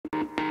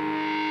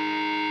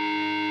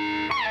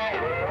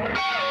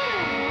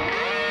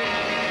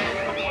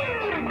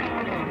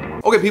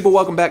Okay, people,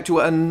 welcome back to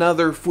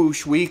another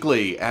Fwoosh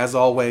Weekly. As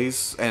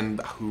always,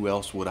 and who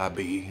else would I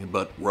be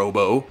but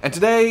Robo? And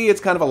today, it's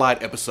kind of a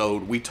light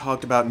episode. We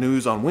talked about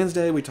news on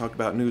Wednesday, we talked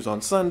about news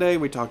on Sunday,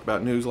 we talked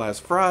about news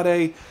last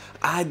Friday.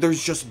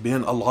 There's just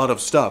been a lot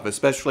of stuff,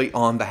 especially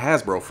on the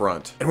Hasbro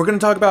front. And we're going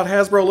to talk about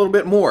Hasbro a little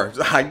bit more.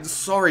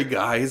 Sorry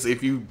guys,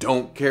 if you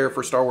don't care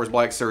for Star Wars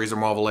Black Series or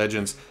Marvel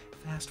Legends,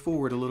 fast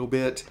forward a little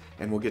bit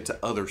and we'll get to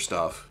other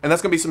stuff. And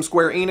that's gonna be some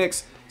Square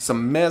Enix,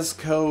 some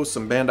MEzco,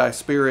 some Bandai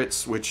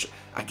Spirits, which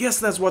I guess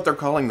that's what they're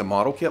calling the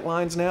model kit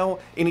lines now.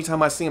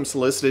 Anytime I see them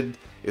solicited,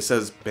 it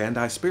says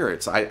Bandai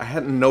Spirits. I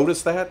hadn't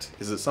noticed that.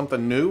 Is it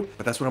something new?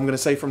 But that's what I'm gonna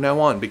say from now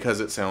on because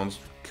it sounds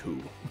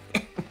cool.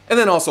 And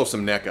then also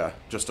some NECA,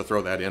 just to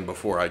throw that in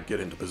before I get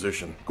into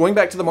position. Going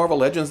back to the Marvel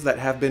Legends that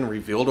have been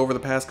revealed over the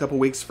past couple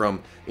weeks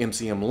from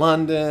MCM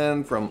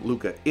London, from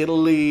Lucca,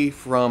 Italy,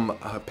 from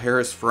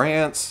Paris,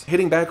 France.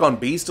 Hitting back on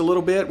Beast a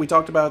little bit, we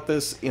talked about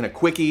this in a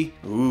quickie.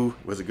 Ooh,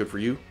 was it good for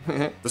you?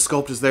 The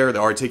sculpt is there,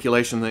 the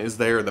articulation is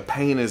there, the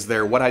paint is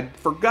there. What I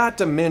forgot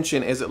to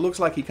mention is it looks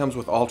like he comes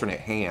with alternate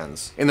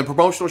hands. In the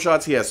promotional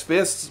shots, he has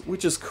fists,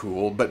 which is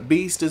cool, but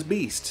Beast is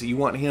Beast. You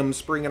want him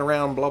springing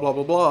around, blah, blah,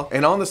 blah, blah.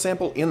 And on the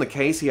sample in the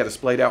case, he had a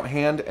splayed out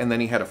hand and then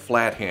he had a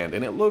flat hand,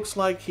 and it looks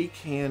like he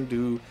can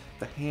do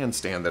the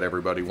handstand that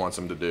everybody wants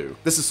him to do.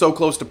 This is so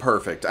close to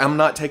perfect. I'm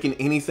not taking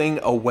anything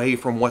away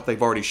from what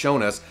they've already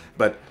shown us,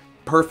 but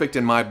perfect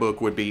in my book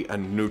would be a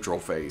neutral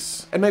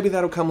face. And maybe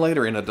that'll come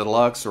later in a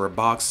deluxe or a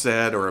box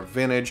set or a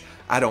vintage.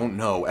 I don't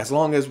know. As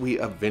long as we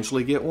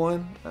eventually get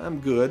one, I'm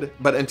good.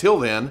 But until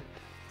then,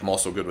 I'm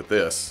also good with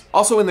this.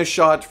 Also in this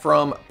shot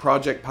from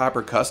Project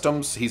Piper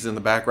Customs, he's in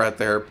the back right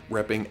there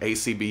repping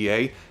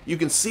ACBA, you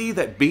can see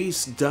that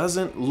Beast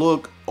doesn't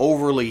look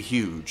overly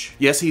huge.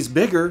 Yes, he's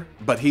bigger,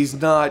 but he's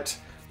not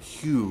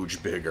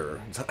huge bigger.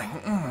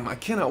 I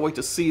cannot wait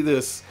to see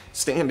this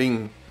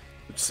standing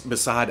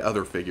beside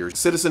other figures.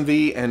 Citizen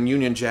V and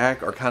Union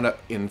Jack are kind of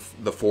in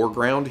the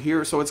foreground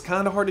here, so it's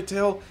kind of hard to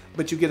tell,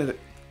 but you get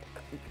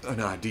an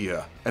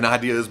idea. An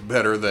idea is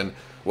better than,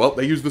 well,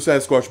 they used the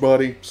Sasquatch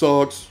body,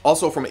 sucks.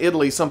 Also from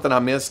Italy, something I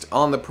missed,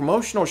 on the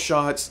promotional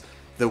shots,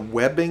 the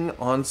webbing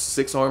on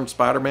Six-Armed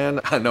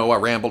Spider-Man, I know I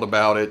rambled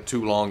about it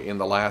too long in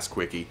the last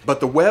quickie, but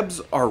the webs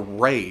are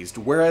raised,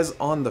 whereas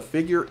on the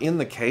figure in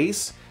the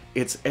case,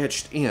 it's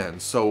etched in,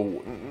 so,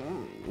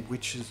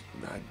 which is,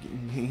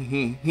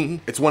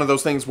 it's one of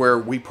those things where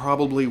we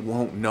probably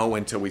won't know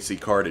until we see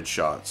carded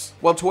shots.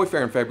 Well, Toy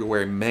Fair in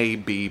February may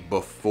be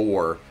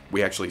before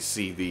we actually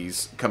see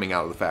these coming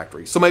out of the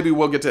factory. So maybe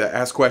we'll get to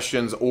ask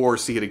questions or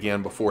see it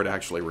again before it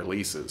actually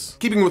releases.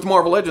 Keeping with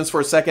Marvel Legends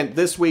for a second,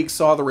 this week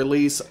saw the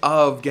release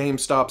of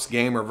GameStop's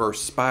Gamerverse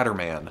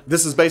Spider-Man.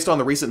 This is based on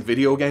the recent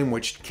video game,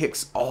 which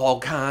kicks all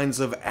kinds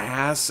of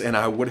ass, and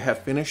I would have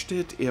finished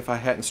it if I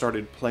hadn't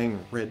started playing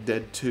Red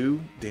Dead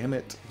 2. Damn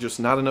it, just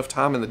not enough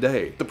time in the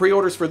day. The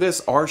pre-orders for this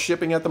are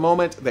shipping at the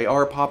moment. They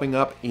are popping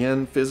up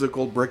in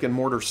physical brick and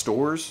mortar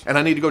stores, and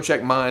I need to go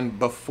check mine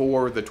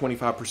before the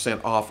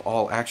 25% off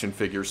all action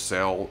figure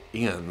sale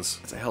ends.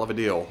 It's a hell of a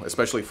deal,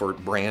 especially for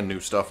brand new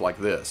stuff like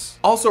this.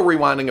 Also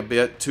rewinding a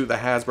bit to the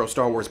Hasbro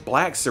Star Wars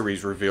Black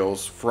Series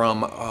reveals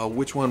from,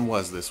 which one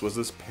was this? Was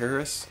this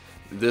Paris?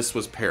 This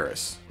was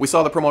Paris. We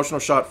saw the promotional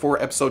shot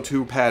for Episode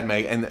 2 Padme,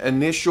 and the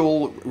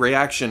initial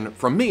reaction,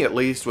 from me at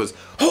least, was,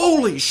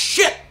 holy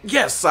shit!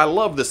 Yes, I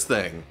love this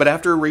thing! But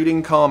after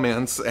reading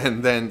comments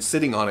and then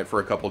sitting on it for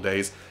a couple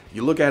days,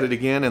 you look at it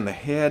again and the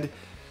head,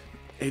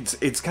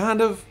 it's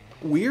kind of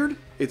weird.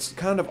 It's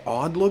kind of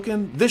odd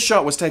looking. This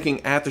shot was taken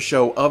at the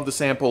show of the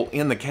sample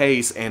in the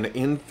case and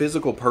in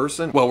physical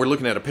person. Well, we're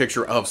looking at a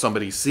picture of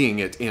somebody seeing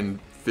it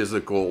in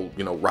physical,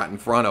 you know, right in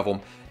front of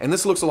them. And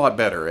this looks a lot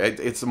better.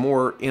 It's a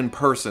more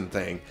in-person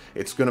thing.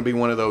 It's going to be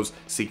one of those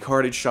see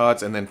carded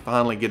shots and then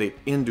finally get it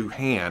into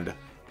hand.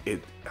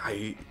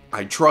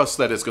 I trust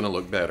that it's going to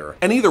look better.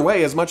 And either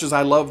way, as much as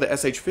I love the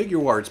SH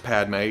Figure Arts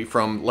Padme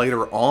from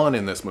later on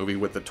in this movie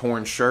with the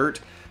torn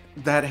shirt,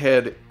 that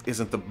head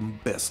isn't the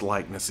best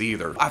likeness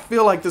either. I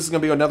feel like this is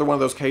going to be another one of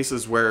those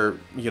cases where,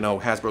 you know,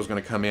 Hasbro's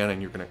going to come in and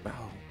you're going to,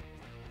 oh,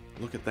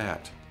 look at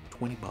that,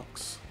 20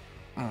 bucks.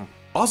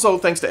 Also,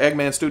 thanks to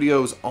Eggman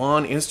Studios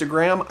on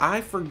Instagram,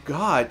 I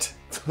forgot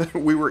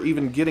we were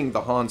even getting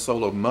the Han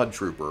Solo Mud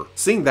Trooper.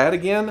 Seeing that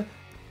again,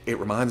 it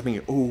reminds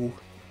me, oh,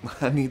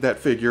 I need that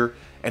figure.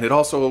 And it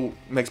also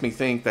makes me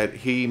think that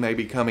he may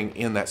be coming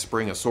in that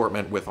spring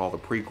assortment with all the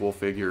prequel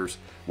figures.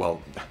 Well,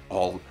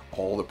 all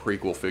the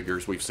prequel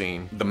figures we've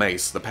seen. The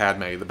Mace, the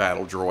Padme, the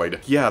Battle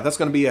Droid. Yeah, that's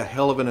going to be a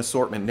hell of an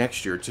assortment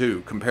next year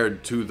too,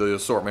 compared to the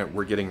assortment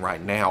we're getting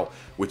right now,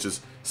 which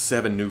is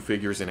 7 new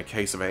figures in a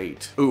case of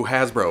 8. Ooh,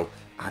 Hasbro,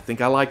 I think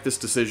I like this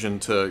decision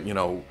to, you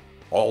know,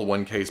 all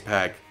one case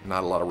pack,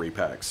 not a lot of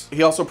repacks.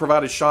 He also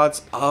provided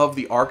shots of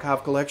the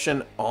archive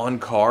collection on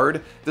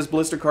card. This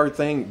blister card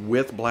thing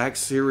with Black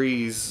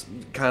Series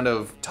kind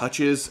of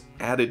touches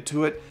added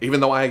to it. Even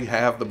though I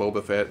have the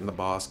Boba Fett and the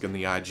Bosk and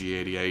the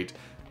IG-88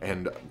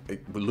 and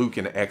Luke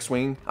in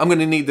X-Wing, I'm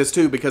gonna need this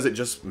too because it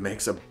just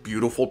makes a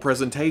beautiful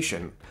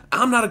presentation.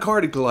 I'm not a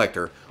carded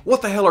collector.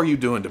 What the hell are you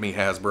doing to me,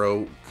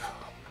 Hasbro?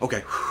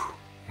 Okay,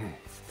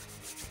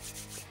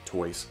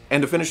 toys.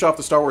 And to finish off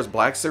the Star Wars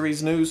Black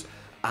Series news,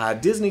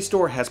 Disney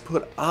Store has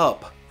put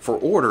up for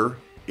order,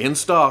 in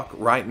stock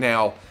right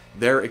now,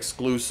 their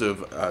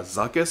exclusive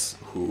Zuckuss,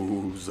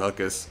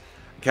 Zuckuss,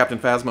 Captain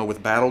Phasma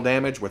with battle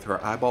damage with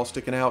her eyeball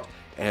sticking out,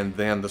 and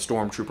then the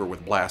Stormtrooper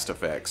with blast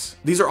effects.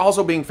 These are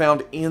also being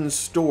found in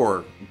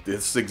store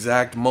this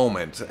exact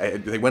moment.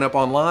 They went up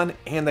online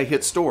and they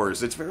hit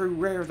stores. It's very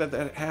rare that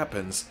that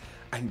happens.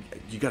 And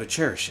you gotta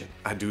cherish it.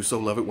 I do so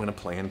love it when a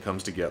plan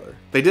comes together.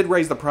 They did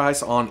raise the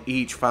price on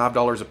each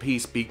 $5 a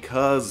piece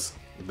because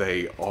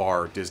they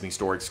are Disney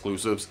Store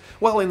exclusives.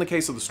 Well, in the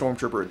case of the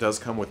Stormtrooper, it does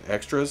come with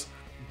extras.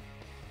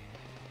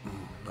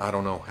 I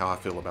don't know how I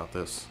feel about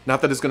this.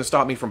 Not that it's gonna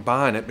stop me from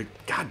buying it, but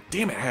god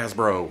damn it,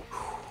 Hasbro.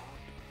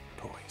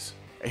 Toys.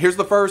 Here's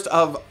the first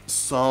of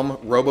some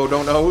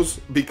Robo-Don't-Knows,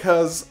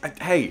 because,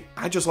 hey,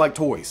 I just like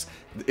toys.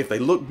 If they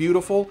look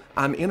beautiful,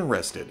 I'm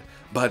interested.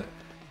 But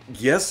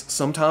yes,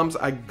 sometimes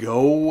I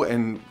go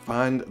and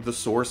find the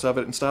source of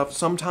it and stuff.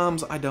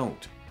 Sometimes I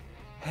don't.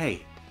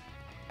 Hey,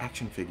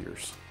 action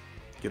figures.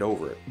 Get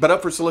over it. But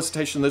up for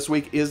solicitation this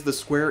week is the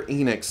Square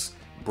Enix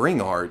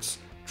Bring Arts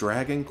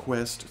Dragon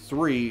Quest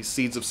III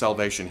Seeds of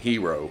Salvation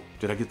Hero.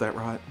 Did I get that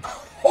right?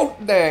 Oh,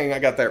 dang, I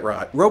got that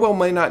right. Robo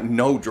may not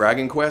know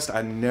Dragon Quest.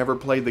 I never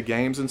played the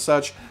games and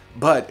such,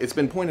 but it's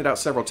been pointed out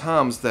several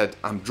times that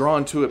I'm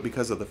drawn to it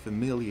because of the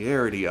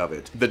familiarity of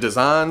it. The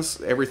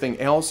designs, everything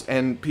else,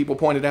 and people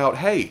pointed out,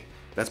 hey,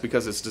 that's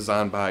because it's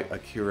designed by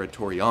Akira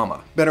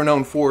Toriyama, better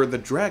known for the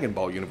Dragon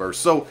Ball universe.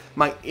 So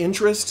my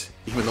interest,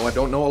 even though I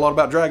don't know a lot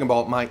about Dragon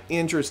Ball, my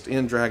interest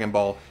in Dragon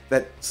Ball,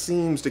 that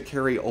seems to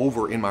carry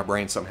over in my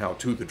brain somehow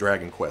to the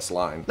Dragon Quest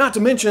line. Not to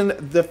mention,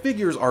 the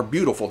figures are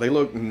beautiful. They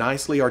look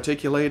nicely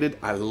articulated.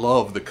 I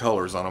love the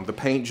colors on them. The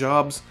paint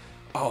jobs,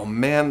 oh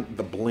man,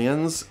 the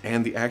blends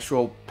and the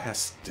actual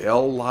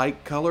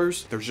pastel-like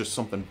colors, there's just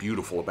something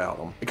beautiful about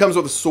them. It comes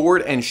with a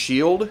sword and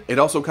shield. It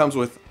also comes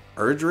with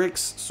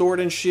Erdrick's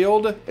sword and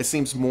shield. It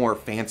seems more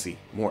fancy,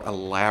 more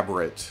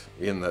elaborate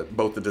in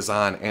both the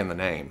design and the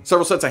name.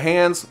 Several sets of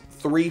hands,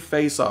 3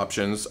 face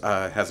options.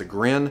 Has a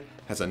grin,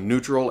 has a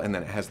neutral, and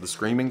then it has the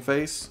screaming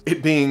face.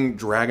 It being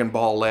Dragon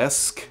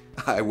Ball-esque,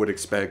 I would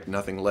expect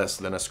nothing less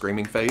than a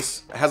screaming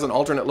face. It has an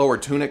alternate lower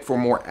tunic for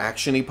more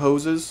action-y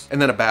poses,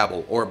 and then a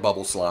babble, or a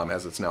bubble slime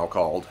as it's now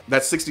called.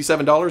 That's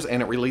 $67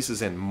 and it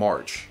releases in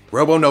March.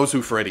 Robo knows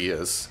who Freddy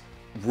is.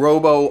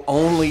 Robo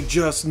only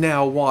just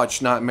now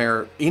watched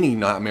any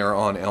Nightmare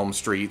on Elm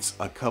Streets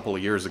a couple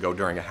of years ago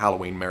during a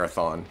Halloween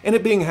marathon. And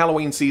it being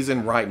Halloween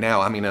season right now,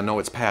 I mean, I know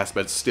it's past,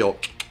 but it's still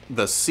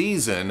the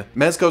season.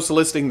 Mezco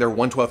soliciting their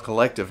 1/12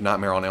 collective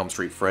Nightmare on Elm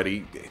Street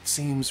Freddy, it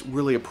seems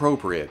really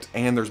appropriate.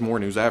 And there's more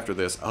news after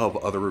this of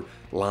other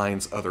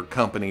lines, other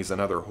companies,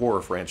 and other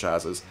horror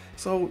franchises.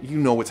 So you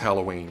know it's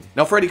Halloween.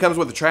 Now Freddy comes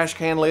with a trash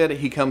can lid.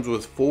 He comes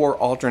with 4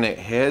 alternate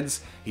heads.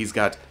 He's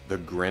got the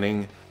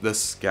grinning, the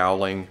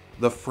scowling,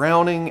 the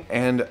frowning,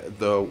 and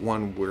the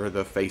one where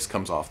the face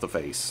comes off the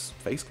face.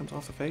 Face comes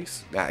off the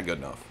face? Ah, good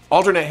enough.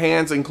 Alternate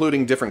hands,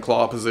 including different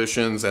claw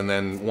positions, and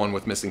then one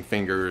with missing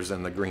fingers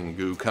and the green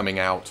goo coming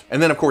out.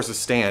 And then, of course, a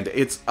stand.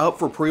 It's up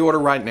for pre-order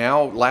right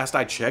now. Last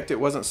I checked, it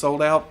wasn't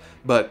sold out,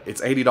 but it's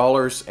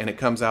 $80, and it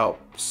comes out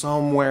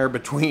somewhere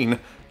between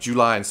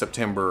July and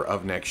September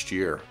of next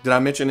year. Did I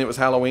mention it was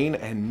Halloween?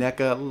 And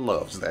NECA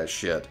loves that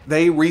shit.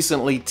 They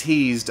recently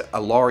teased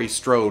a Laurie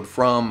Strode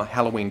from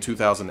Halloween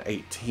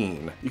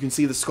 2018. You can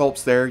see the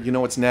sculpts there. You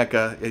know it's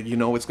NECA. You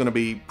know it's gonna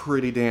be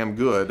pretty damn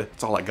good.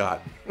 That's all I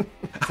got.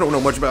 I don't know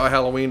much about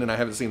Halloween and I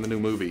haven't seen the new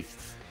movie.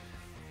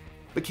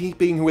 But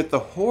keeping with the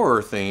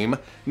horror theme,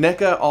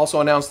 NECA also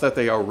announced that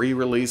they are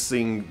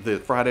re-releasing the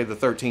Friday the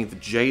 13th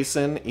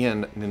Jason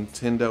in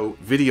Nintendo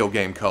video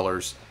game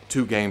colors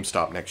to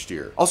GameStop next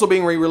year. Also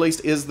being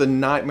re-released is the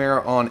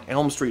Nightmare on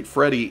Elm Street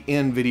Freddy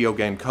in video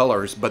game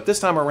colors, but this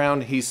time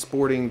around he's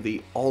sporting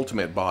the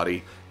ultimate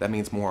body. That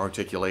means more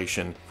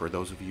articulation for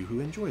those of you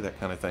who enjoy that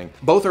kind of thing.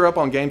 Both are up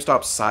on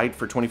GameStop's site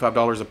for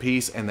 $25 a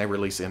piece and they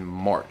release in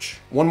March.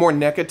 One more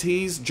NECA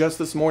tease. Just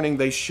this morning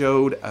they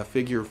showed a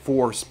figure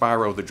for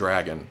Spyro the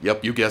Dragon.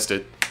 Yep, you guessed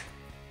it.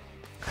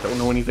 I don't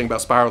know anything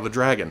about Spyro the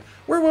Dragon.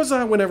 Where was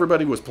I when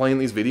everybody was playing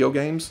these video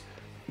games?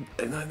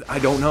 I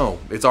don't know.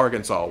 It's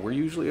Arkansas. We're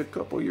usually a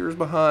couple years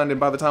behind, and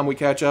by the time we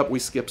catch up, we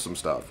skip some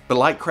stuff. But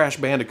like Crash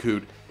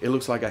Bandicoot, it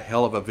looks like a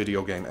hell of a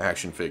video game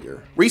action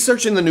figure.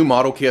 Researching the new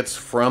model kits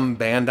from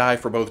Bandai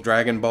for both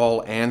Dragon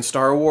Ball and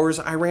Star Wars,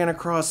 I ran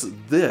across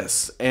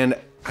this, and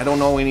I don't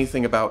know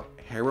anything about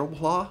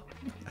Haropla?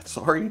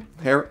 Sorry?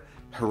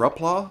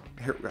 Haropla?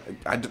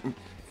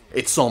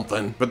 It's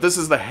something. But this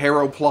is the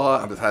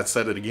Haropla, I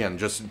said it again,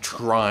 just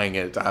trying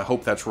it, I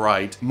hope that's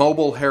right,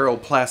 mobile Haro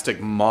plastic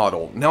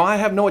model. Now I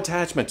have no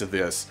attachment to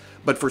this,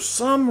 but for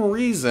some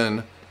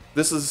reason,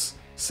 this is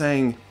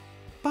saying,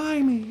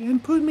 buy me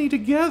and put me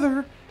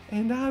together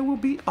and I will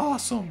be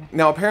awesome.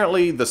 Now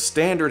apparently the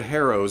standard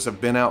Haros have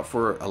been out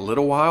for a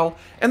little while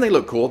and they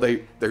look cool,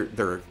 they're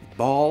a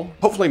ball.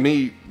 Hopefully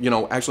me,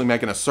 actually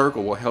making a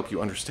circle will help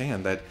you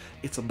understand that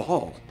it's a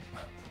ball.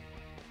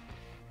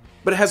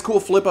 But it has cool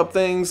flip-up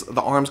things.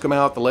 The arms come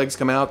out, the legs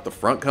come out, the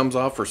front comes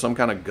off for some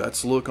kind of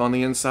guts look on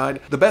the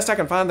inside. The best I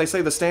can find, they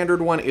say the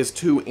standard one is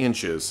 2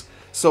 inches.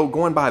 So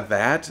going by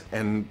that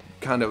and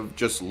kind of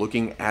just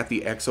looking at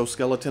the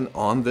exoskeleton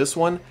on this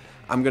one,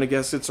 I'm gonna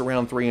guess it's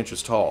around 3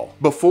 inches tall.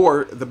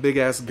 Before the big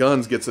ass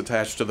guns gets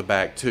attached to the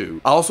back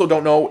too. I also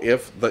don't know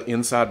if the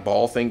inside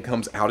ball thing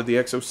comes out of the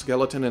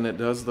exoskeleton and it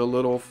does the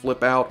little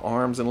flip out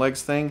arms and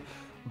legs thing.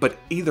 But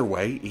either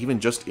way, even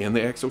just in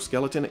the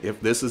exoskeleton,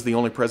 if this is the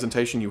only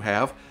presentation you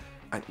have,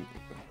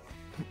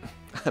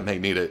 I may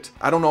need it.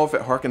 I don't know if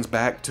it harkens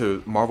back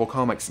to Marvel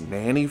Comics'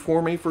 Nanny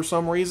for me for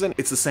some reason.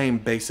 It's the same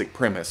basic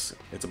premise.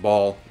 It's a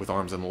ball with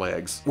arms and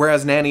legs.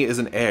 Whereas Nanny is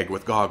an egg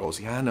with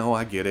goggles. Yeah, I know,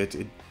 I get it.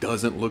 It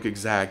doesn't look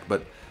exact,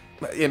 but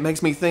it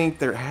makes me think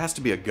there has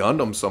to be a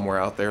Gundam somewhere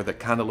out there that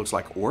kind of looks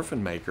like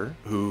Orphan Maker.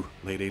 Ooh,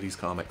 late 80s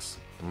comics.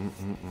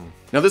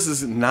 Now this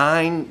is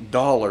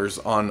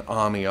 $9 on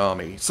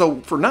AmiAmi.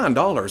 So for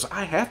 $9,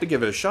 I have to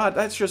give it a shot.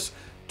 That's just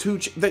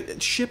the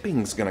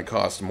shipping's gonna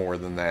cost more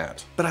than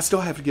that. But I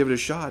still have to give it a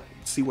shot,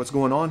 see what's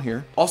going on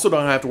here. Also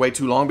don't have to wait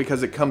too long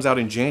because it comes out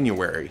in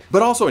January.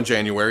 But also in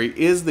January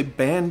is the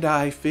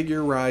Bandai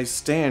Figurized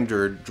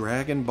Standard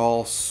Dragon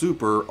Ball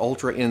Super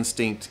Ultra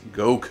Instinct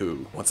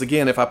Goku. Once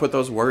again, if I put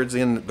those words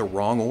in the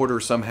wrong order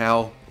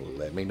somehow,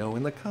 let me know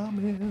in the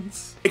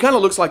comments. It kind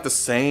of looks like the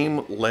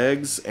same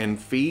legs and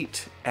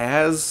feet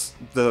as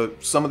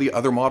some of the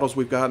other models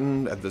we've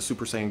gotten, the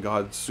Super Saiyan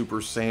God, Super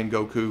Saiyan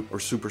Goku, or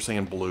Super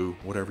Saiyan Blue,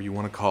 whatever you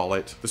want to call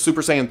it. The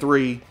Super Saiyan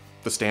 3,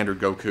 the standard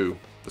Goku,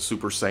 the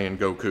Super Saiyan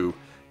Goku.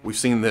 We've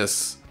seen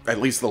this, at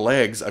least the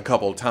legs, a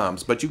couple of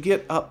times, but you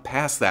get up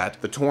past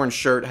that, the torn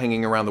shirt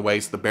hanging around the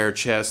waist, the bare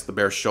chest, the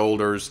bare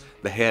shoulders,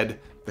 the head,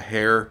 the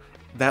hair.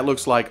 That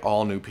looks like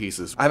all new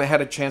pieces. I haven't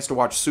had a chance to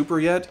watch Super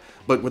yet,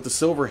 but with the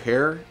silver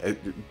hair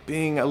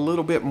being a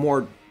little bit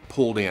more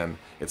pulled in,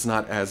 it's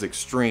not as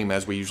extreme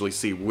as we usually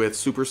see with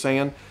Super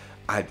Saiyan.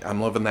 I'm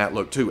loving that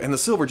look too. And the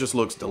silver just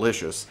looks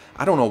delicious.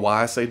 I don't know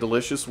why I say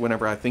delicious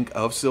whenever I think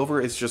of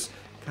silver. It's just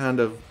kind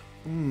of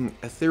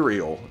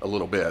ethereal a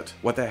little bit.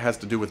 What that has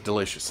to do with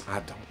delicious,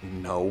 I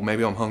don't know.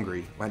 Maybe I'm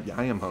hungry.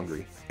 I am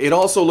hungry. It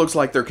also looks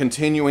like they're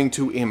continuing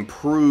to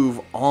improve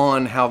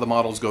on how the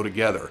models go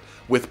together.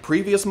 With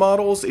previous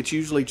models, it's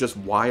usually just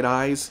wide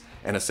eyes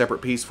and a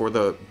separate piece for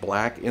the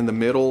black in the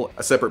middle,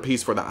 a separate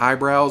piece for the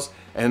eyebrows,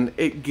 and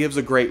it gives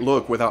a great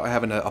look without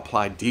having to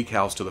apply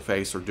decals to the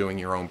face or doing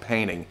your own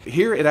painting.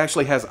 Here it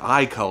actually has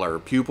eye color,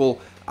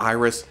 pupil,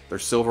 iris,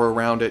 there's silver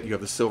around it, you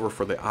have the silver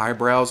for the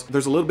eyebrows.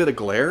 There's a little bit of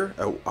glare,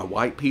 a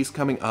white piece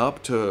coming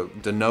up to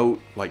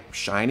denote like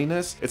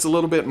shininess. It's a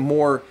little bit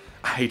more,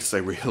 I hate to say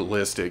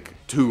realistic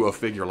to a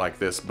figure like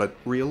this, but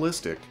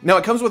realistic. Now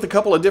it comes with a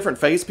couple of different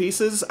face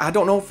pieces. I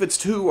don't know if it's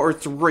 2 or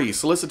 3.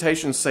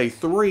 Solicitations say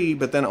 3,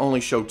 but then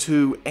only show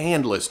 2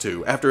 and list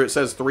 2. After it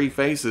says 3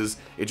 faces,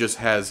 it just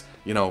has,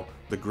 you know,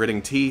 the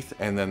gritting teeth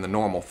and then the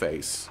normal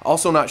face.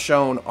 Also not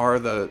shown are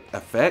the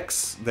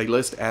effects. They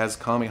list as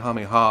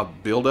Kamehameha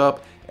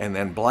buildup and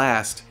then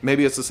blast.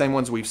 Maybe it's the same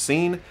ones we've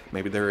seen.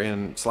 Maybe they're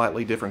in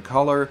slightly different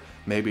color.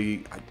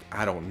 Maybe,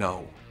 I don't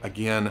know.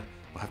 Again,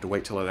 we'll have to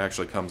wait till it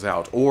actually comes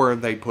out, or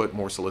they put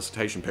more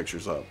solicitation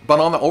pictures up.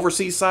 But on the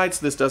overseas sites,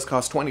 this does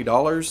cost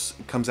 $20.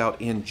 It comes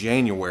out in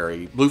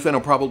January. Bluefin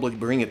will probably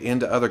bring it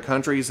into other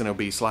countries and it'll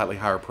be slightly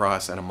higher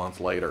price and a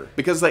month later.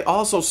 Because they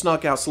also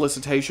snuck out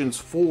solicitations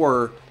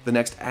for the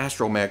next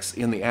astromechs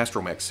in the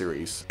astromech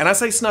series. And I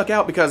say snuck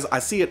out because I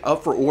see it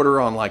up for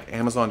order on like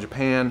Amazon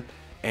Japan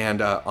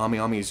and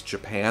AmiAmi's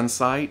Japan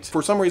site.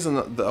 For some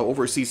reason, the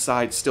overseas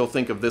sites still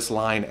think of this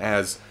line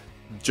as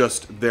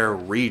just their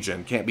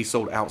region, can't be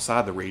sold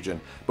outside the region.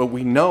 But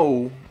we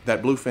know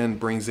that Bluefin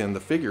brings in the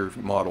figure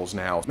models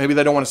now. Maybe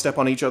they don't want to step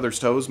on each other's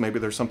toes, maybe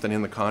there's something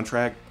in the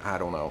contract, I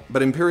don't know.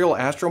 But Imperial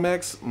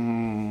astromechs,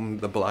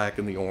 the black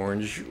and the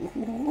orange,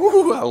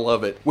 ooh, I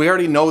love it. We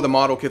already know the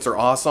model kits are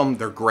awesome,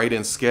 they're great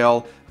in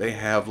scale, they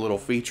have little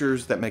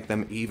features that make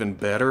them even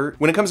better.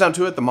 When it comes down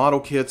to it, the model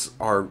kits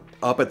are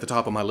up at the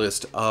top of my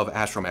list of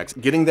astromechs.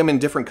 Getting them in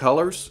different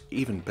colors,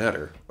 even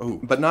better. Ooh.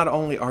 But not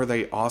only are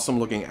they awesome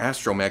looking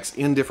astromechs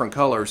in different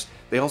colors,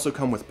 they also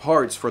come with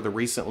parts for the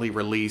recently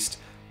released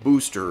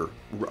booster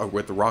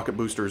with the rocket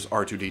boosters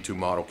R2-D2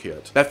 model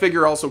kit. That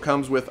figure also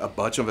comes with a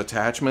bunch of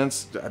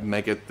attachments to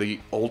make it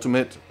the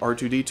ultimate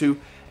R2-D2,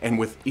 and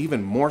with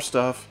even more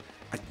stuff.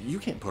 You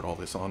can't put all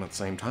this on at the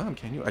same time,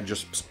 can you? I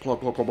just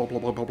plug.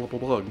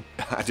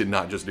 I did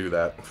not just do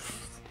that.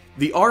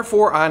 The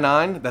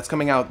R4i9 that's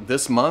coming out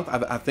this month,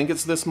 I think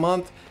it's this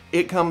month,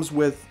 it comes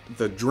with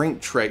the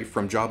drink tray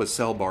from Jabba's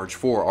Cell Barge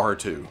for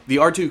R2. The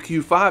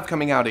R2Q5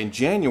 coming out in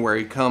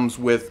January comes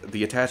with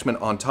the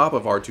attachment on top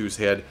of R2's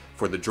head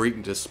for the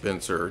drink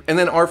dispenser. And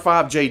then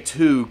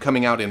R5J2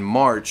 coming out in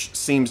March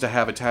seems to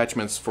have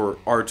attachments for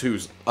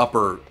R2's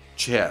upper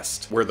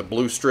chest, where the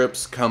blue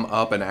strips come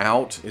up and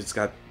out. It's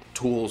got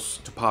tools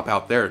to pop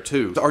out there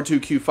too. The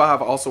R2Q5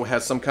 also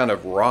has some kind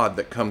of rod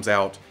that comes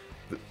out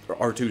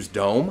R2's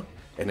dome,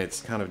 and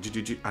it's kind of,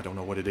 I don't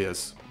know what it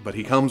is, but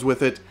he comes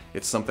with it.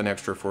 It's something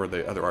extra for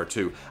the other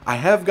R2. I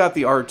have got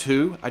the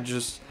R2,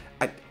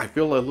 I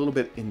feel a little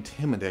bit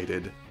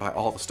intimidated by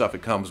all the stuff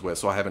it comes with,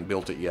 so I haven't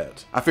built it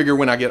yet. I figure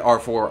when I get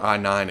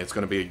R4I9, it's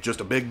going to be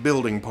just a big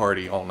building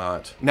party all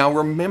night. Now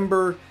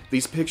remember,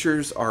 these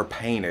pictures are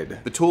painted.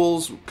 The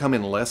tools come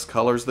in less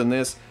colors than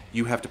this.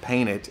 You have to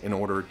paint it in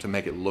order to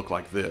make it look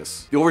like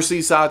this. The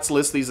overseas sites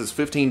list these as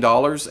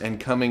 $15 and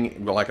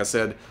coming, well, like I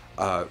said,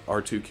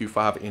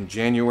 R2Q5 in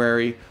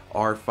January,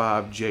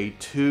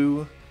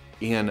 R5J2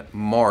 in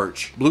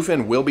March.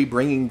 Bluefin will be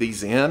bringing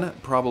these in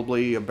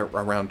probably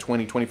around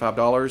 $20,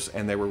 $25,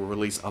 and they will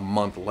release a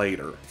month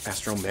later.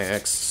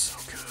 Astromechs, so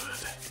good.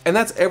 And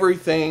that's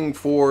everything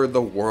for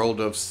the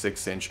world of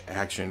 6-inch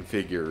action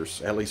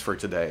figures, at least for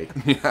today.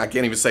 I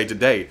can't even say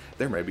today.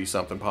 There may be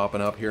something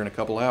popping up here in a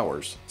couple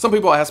hours. Some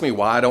people ask me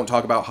why I don't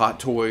talk about Hot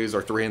Toys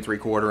or 3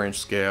 3/4 inch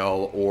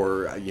scale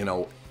or, you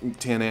know,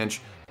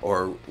 10-inch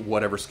or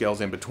whatever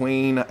scales in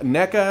between.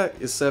 NECA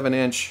is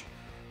 7-inch.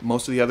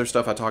 Most of the other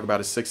stuff I talk about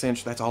is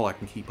 6-inch. That's all I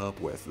can keep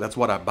up with. That's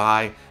what I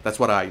buy. That's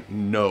what I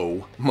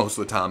know most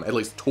of the time, at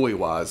least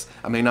toy-wise.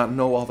 I may not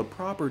know all the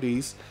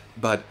properties,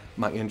 but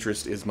my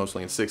interest is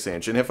mostly in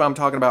 6-inch. And if I'm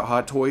talking about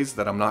Hot Toys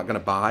that I'm not going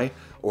to buy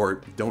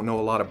or don't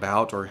know a lot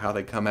about or how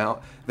they come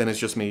out, then it's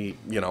just me,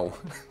 you know,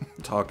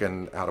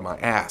 talking out of my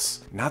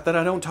ass. Not that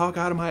I don't talk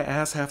out of my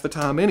ass half the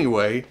time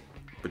anyway,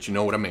 but you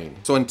know what I mean.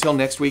 So until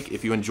next week,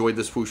 if you enjoyed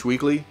this Fwoosh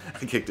Weekly,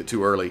 I kicked it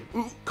too early.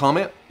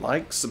 Comment,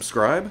 like,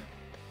 subscribe.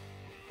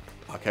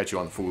 I'll catch you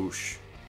on the Fwoosh.